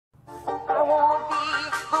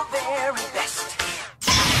very best.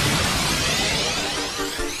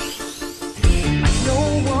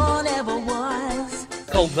 No one ever was.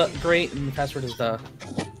 Called the great, and the password is the.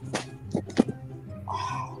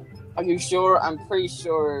 Are you sure? I'm pretty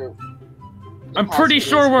sure. I'm pretty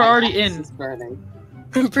sure we're already in. Burning.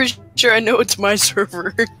 I'm pretty sure I know it's my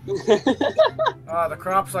server. Oh, the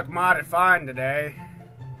crops look mighty fine today.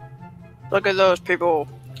 Look at those people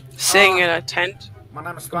sitting in a tent. My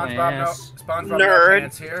name is SpongeBob. Yes. SpongeBob No Nerd.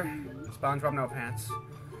 Pants here. SpongeBob No Pants.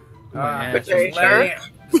 Yes.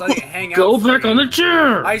 Just letting it hang out. Go for back me. on the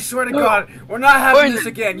chair. I swear to God, we're not having this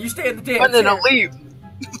again. You stay in the damn And then chair. I'll leave.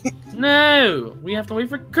 No, we have to wait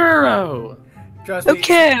for Kuro. Trust me.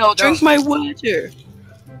 Okay, I'll drink No. my water.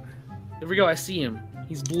 There we go. I see him.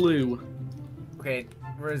 He's blue. Okay,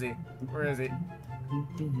 where is he? Where is he?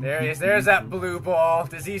 There he is. There's that blue ball.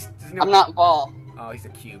 Does he know? I'm not ball. Oh, he's a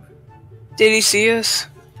cube. Did he see us?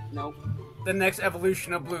 Nope. The next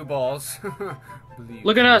evolution of blue balls. Blue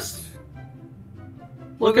Look at us.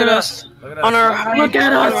 Look at us. Look at On our us. high, Look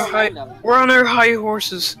at on us. our high, we're on our high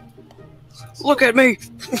horses. Look at me.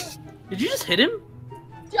 Did you just hit him?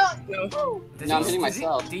 No. No, I'm hitting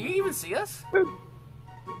myself. Do you even see us?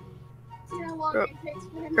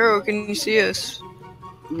 Girl, can you see us?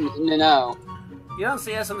 No. You don't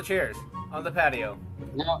see us on the chairs. On the patio.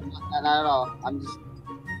 No, not at all. I'm just.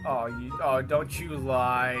 Oh, don't you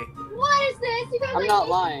lie. What is this? You guys I'm not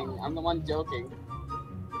lying. I'm the one joking.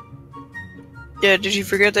 Yeah, did you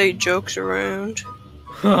forget that he jokes around?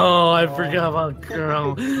 Oh, I forgot about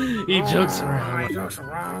Kuro. He jokes He around. jokes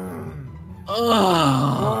around.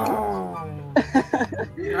 Oh. My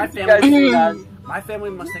You guys family, do that. my family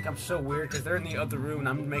must think I'm so weird because they're in the other room and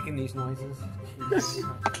I'm making these noises.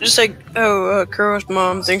 Jeez. Just like, Kuro's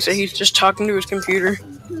mom thinks that he's just talking to his computer.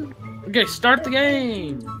 Okay, start the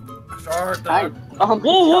game. Start Hi. the... Oh my Whoa,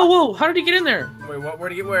 whoa, God. whoa! How did he get in there? Wait, what?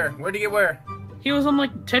 Where'd he get where? Where'd he get where? He was on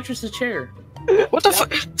like Tetris' chair. What the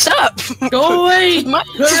fuck? Stop! Go away! It's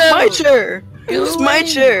my chair! It's my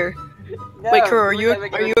chair! No, Wait, Kuro, are you're you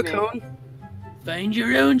gonna make it a with me. cone? Find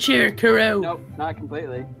your own chair, Kuro. Nope, not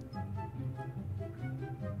completely.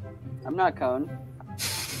 I'm not a cone.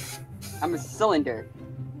 I'm a cylinder.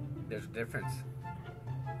 There's a difference.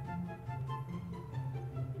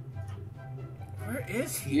 Where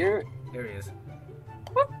is he? You're. There he is.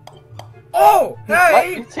 Oh! What?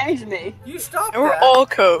 Hey! You changed me. You stopped And we're that. all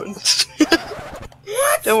cones.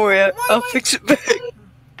 What? Don't worry, Why I'll am I- fix it back.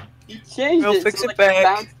 You changed I'll it. fix so, it like, back. It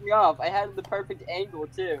bounced me off. I had the perfect angle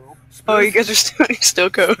too. Oh, you guys are still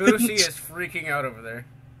cones. Boosie is freaking out over there.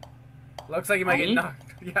 Looks like he might get Me? knocked.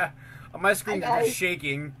 Yeah. On my screen, Hi, it's guys.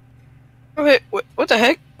 shaking. Wait, what the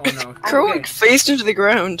heck? Oh no. Kuro Okay. like faced into the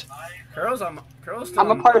ground. Kuro's still I'm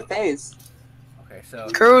a on- part of phase. Okay, so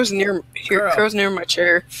Kuro's near here. Kuro. Kuro's near my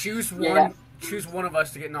chair. choose one. Yeah. Choose one of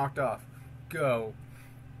us to get knocked off. Go.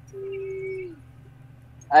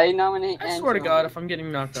 I nominate. I swear to Anchovy. God, if I'm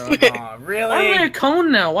getting knocked out. Wait. Aw, Why am I really? a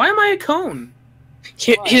cone now? Why am I a cone?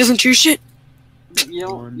 He doesn't do shit. You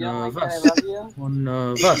don't One like of that I us. love you? One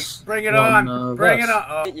of us. Bring it One on. of Bring us. it on.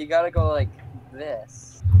 Oh. You gotta go like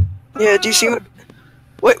this. Yeah, do you see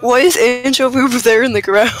what? Why is Anchovy over there in the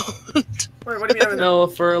ground? Wait, what do you mean? L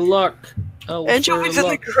for luck. L for Anchovy's in the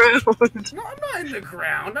luck. ground. No, I'm not in the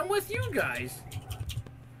ground. I'm with you guys.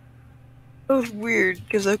 That was weird,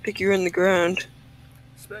 because I think you're in the ground.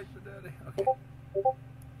 Respect the daddy. Okay.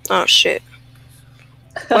 Oh shit.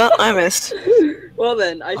 Well, I missed. Well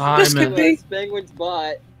then, I I'm should This could be- Penguin's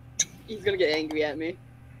bot. He's gonna get angry at me.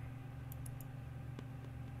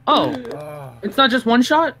 Oh, Oh. it's not just one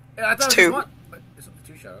shot? Yeah, I thought It's it was two. one. But it's a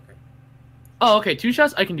two shot. Okay. Oh, okay, 2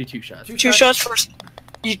 shots? I can do 2 shots. Two shots for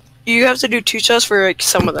you have to do 2 shots for like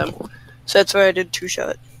some of them. So that's why I did 2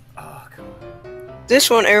 shot. Oh, come on. This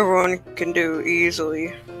one everyone can do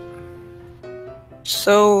easily.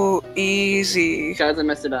 So easy. Guys, I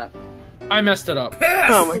messed it up. I messed it up. Piss!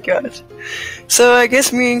 Oh my god. So I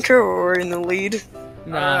guess me and Kuro are in the lead.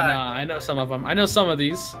 Nah, I know some of them. I know some of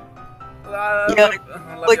these. Yeah,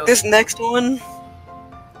 Like this next one.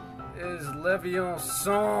 is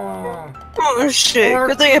Levioson. Oh shit.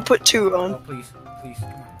 Good thing I put 2 Oh, on. please, please,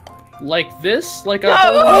 come on. Like this? Like a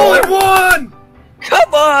No! Only one!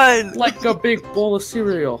 Come on! like a big bowl of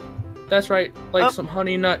cereal. That's right, like Oh. some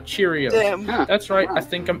honey nut Cheerios. Damn. Huh. That's right, Wow. I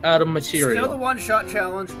think I'm out of Still the material. one shot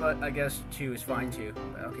challenge, but I guess 2 is fine too.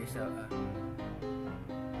 But okay, so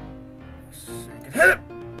second. Hit it!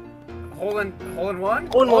 Hole in one?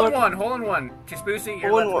 Hole in one. Hole in one. Just Boosie, you're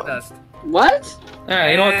Hole in left with one. dust. What?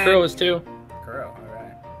 Yeah, you know what And- Kuro is too? Kuro,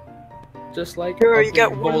 alright. Just like Kuro, a you got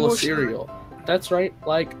big one bowl more of cereal. That's right,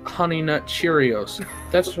 like Honey Nut Cheerios.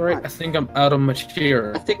 That's right, I think I'm out of I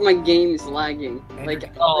material. think my game is lagging.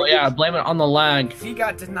 Like, Oh yeah, blame it on the lag. He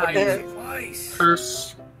got denied twice.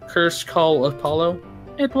 Curse call Apollo.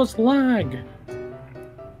 It was lag.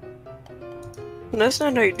 That's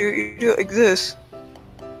not how you do it. You do it like this.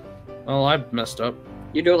 Well, I messed up.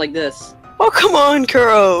 you do it like this. Oh, come on,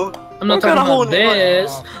 Kuro. I'm not What talking kind of hole about in one?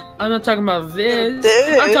 this. I'm not talking about this.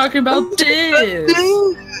 This. I'm talking about this.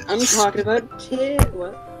 I'm talking about kid.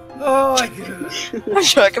 What? Oh my god. I'm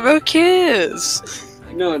talking about kids.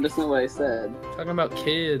 No, that's not what I said. Talking about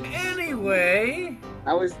kids. Anyway.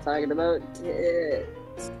 I was talking about kids.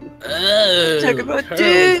 Oh, Talking about Kuro.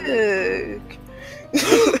 dick.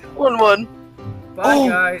 1-1. Bye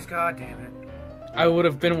guys. God damn it. I would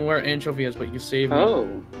have been where Anchovy is, but you saved me.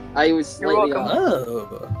 Oh, I was slightly You're off.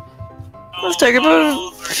 Oh. I was talking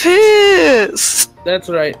about piss. That's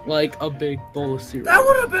right, like a big bowl of cereal. That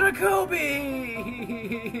would have been a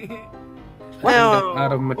Kobe. No.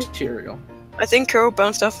 Out of material. I think Kuro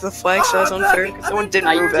bounced off the flag, so that's Oh, unfair. look, Someone I didn't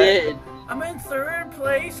I move it. did. I'm in third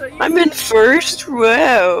place. Are you? I'm in first.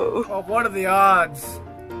 Wow. Oh, what are the odds?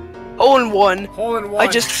 0-1. Hole in one.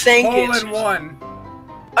 I just sank Hole it. in one.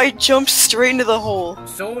 I jumped straight into the hole.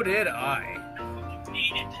 So did I.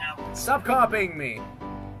 Stop copying me.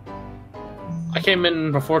 I came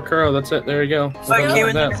in before Kuro, that's it, there you go. So I came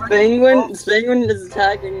in That. Penguin is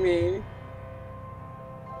attacking me.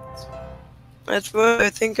 That's what I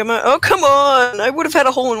think I'm at. Oh, come on! I would have had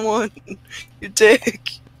a hole in one. You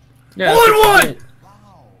dick. Yeah, Hole in that's one! it.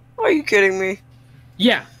 Are you kidding me?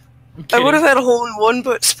 Yeah. I'm I kidding. would have had a hole in one,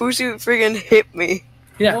 but Spoozy friggin' hit me.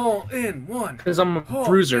 Yeah, Hole in one. because I'm a Hole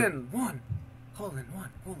bruiser. in one. Hole in one.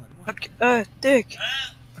 Hole in one. Okay, dick.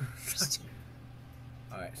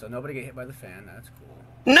 Alright, so nobody get hit by the fan. That's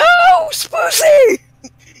cool. No! Spoozy!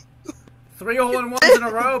 3 hole in ones in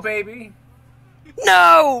a row, baby.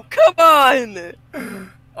 No! Come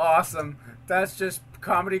on! Awesome. That's just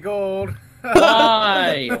comedy gold.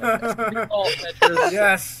 Why?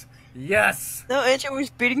 Yes. Yes. No, Angel was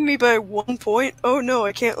beating me by 1 point. Oh no,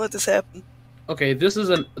 I can't let this happen. Okay, this is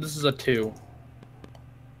a 2.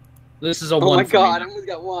 This is a 1 Oh my for god, I me. almost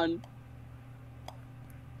got one.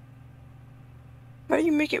 How do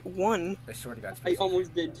you make it 1? I swear to God. I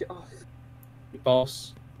almost did too. Oh,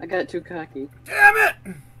 Boss. I got too cocky. Damn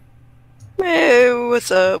it! Hey, what's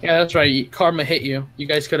up? Yeah, that's right. Karma hit you. You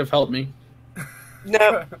guys could have helped me.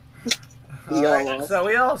 No. Yeah. So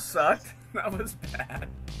we all sucked. That was bad.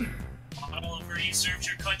 Oliver, you served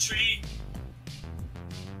your country.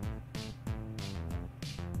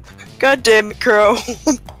 God damn it, Crow.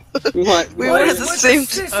 What? We What went is at the What's same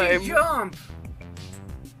sissy time. Jump.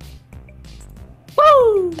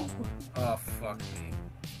 Woo! Oh fuck me.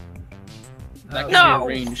 That can No.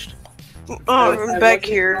 be arranged. Oh, I'm back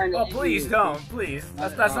here. Oh please don't, please.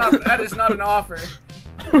 That's not. That is not an offer.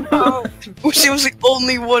 Oh, she was the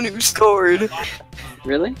only one who scored.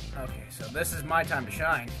 Really? Okay, so this is my time to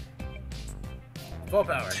shine. Full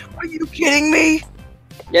power. Are you kidding me?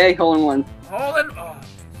 Yay, hole in one. Hole in. Oh.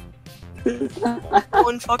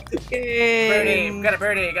 One fuck the Birdie. game. Got a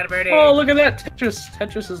birdie. Got a birdie. Oh, look at that.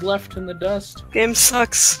 Tetris is left in the dust. Game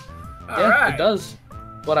sucks. All Yeah, right. it does.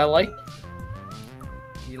 But I like.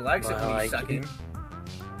 He likes it when I he's like sucking.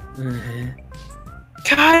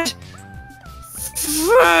 God.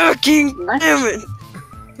 Fucking damn it.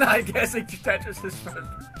 I guess like Tetris is fun.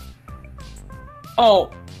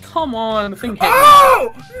 Oh, come on. The thing hit me.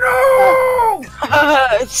 Oh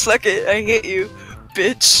no! Suck it. I hate you,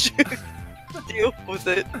 bitch. Deal with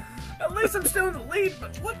it. At least I'm still in the lead,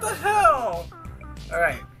 but what the hell?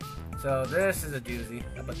 Alright, so this is a doozy.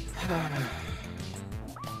 How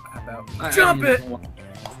about jump it?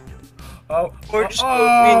 Oh, Or just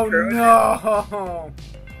oh, go mean, no!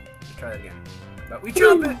 Try that again. But we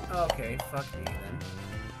jump it! Okay, fuck me then.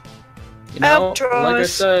 You know, Albatross. like I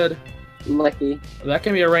said, Lucky. that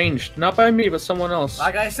can be arranged. Not by me, but someone else.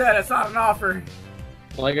 Like I said, it's not an offer.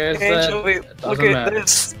 Like I Angel, said, wait, it look doesn't at matter.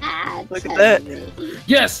 this. Look at that.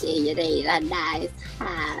 Yes! No!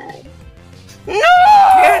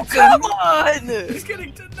 Get Come him. on! He's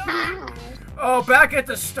getting denied. Oh, back at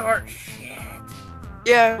the start. Shit.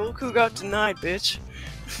 Yeah, look who got denied, bitch.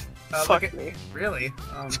 Look Fuck at- me. Really?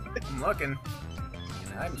 I'm looking.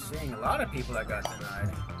 And I'm seeing a lot of people that got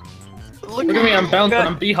denied. Look at me, I'm bouncing,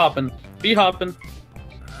 I'm bee-hopping. Bee-hopping.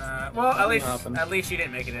 Well, at happened? least you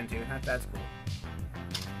didn't make it into. That's cool.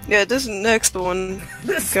 Yeah, this next one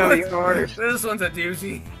This gonna be one's- hard. This one's a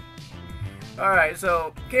doozy. Alright,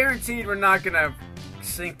 so guaranteed we're not gonna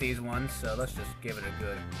sink these ones, so let's just give it a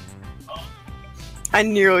good. I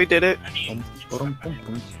nearly did it. Hole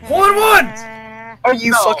in one! Are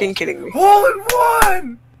you fucking kidding me? Hole in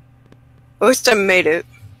one! At least I made it.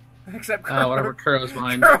 Except Whatever, Kuro's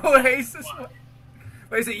mine. Kuro hates this one.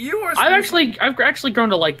 Wait, is it you or I've actually grown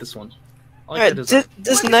to like this one. I like Alright, the design.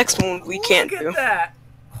 this next one we can't Look do. at that!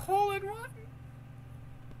 Hole in one?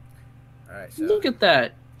 Alright, so... Look at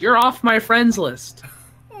that. You're off my friends list.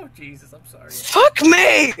 Oh, Jesus, I'm sorry. Fuck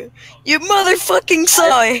me! You motherfucking saw,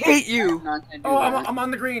 I hate you! I'm not gonna do Oh, that. I'm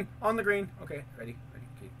on the green. On the green. Okay, ready.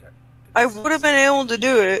 Okay, got- I would have been able to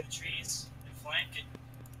do it. Trees and flank it.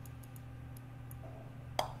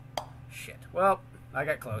 Shit. Well, I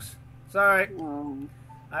got close. Sorry. Oh.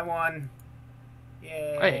 I won.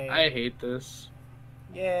 Yay. I hate this.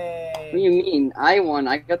 Yay. What do you mean? I won.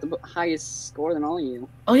 I got the highest score than all of you.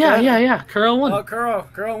 Oh yeah. Kuro won. Oh,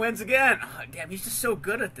 Kuro wins again. Oh, damn, he's just so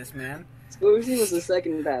good at this, man. Spoozy was the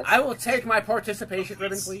second best. I will take my participation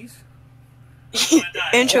ribbon, please.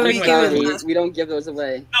 Anchovy I'll take came my in Sorry, last. we don't give those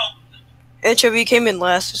away. Anchovy came in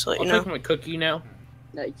last, just to let I'll you know. take my cookie now.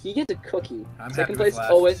 No, he gets a cookie. I'm happy Second with place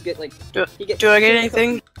last. always get like. Do, he gets do I get shit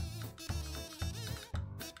anything? cookies.